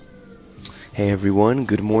Hey everyone,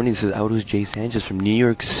 good morning. This is Autos J. Sanchez from New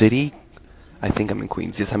York City. I think I'm in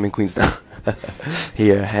Queens. Yes, I'm in Queens now.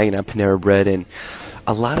 Here, hanging out Panera Bread, and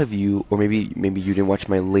a lot of you, or maybe you didn't watch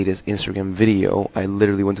my latest Instagram video. I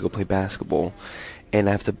literally went to go play basketball, and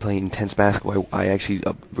after playing intense basketball, I actually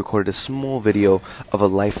recorded a small video of a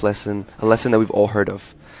life lesson, a lesson that we've all heard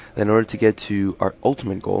of. That in order to get to our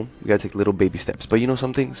ultimate goal, we gotta take little baby steps. But you know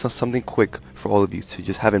something, something quick for all of you to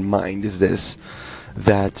just have in mind is this: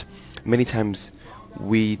 that many times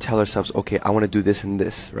we tell ourselves, okay, I want to do this and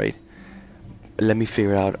this, right? Let me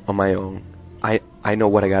figure it out on my own. I know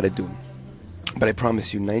what I got to do. But I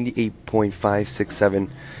promise you,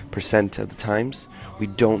 98.567% of the times, we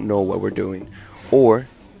don't know what we're doing. Or,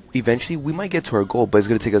 eventually, we might get to our goal, but it's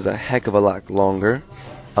going to take us a heck of a lot longer,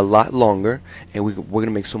 and we're going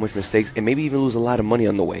to make so much mistakes, and maybe even lose a lot of money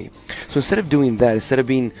on the way. So instead of doing that, instead of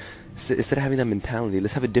having that mentality,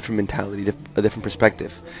 let's have a different mentality, a different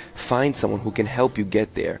perspective. Find someone who can help you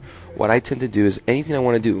get there. What I tend to do is anything I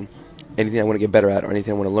want to do, anything I want to get better at, or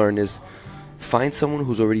anything I want to learn is find someone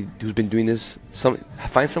who's been doing this.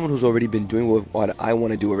 Find someone who's already been doing what I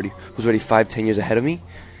want to do already, who's already 5-10 years ahead of me,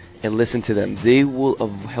 and listen to them. They will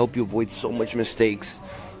help you avoid so much mistakes,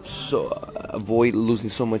 avoid losing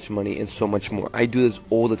so much money and so much more. I do this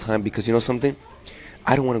all the time because you know something?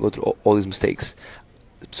 I don't want to go through all these mistakes.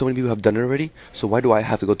 So many people have done it already, so why do I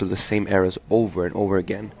have to go through the same errors over and over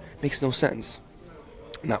again? Makes no sense.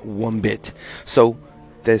 Not one bit. So,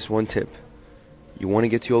 there's one tip. You want to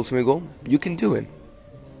get to your ultimate goal? You can do it.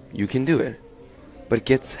 You can do it. But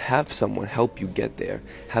have someone help you get there.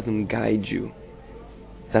 Have them guide you.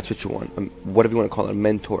 That's what you want. Whatever you want to call it, a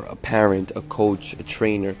mentor, a parent, a coach, a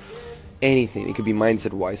trainer, anything. It could be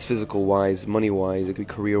mindset-wise, physical-wise, money-wise. It could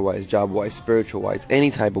be career-wise, job-wise, spiritual-wise,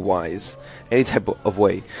 any type of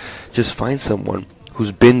way. Just find someone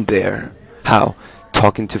who's been there. How?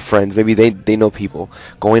 Talking to friends. Maybe they know people.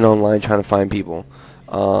 Going online, trying to find people.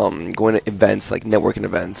 Going to events, like networking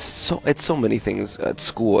events. So it's so many things. At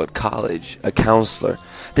school, at college, a counselor.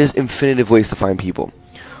 There's infinitive ways to find people.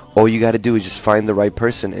 All you got to do is just find the right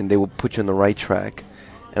person, and they will put you on the right track.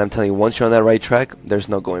 And I'm telling you, once you're on that right track, there's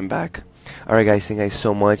no going back. Alright guys, thank you guys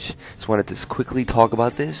so much. Just wanted to quickly talk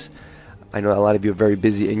about this. I know a lot of you are very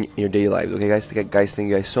busy in your daily lives. Okay guys, thank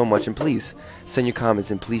you guys so much. And please, send your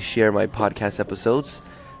comments and please share my podcast episodes.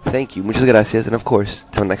 Thank you. Muchas gracias. And of course,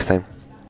 till next time.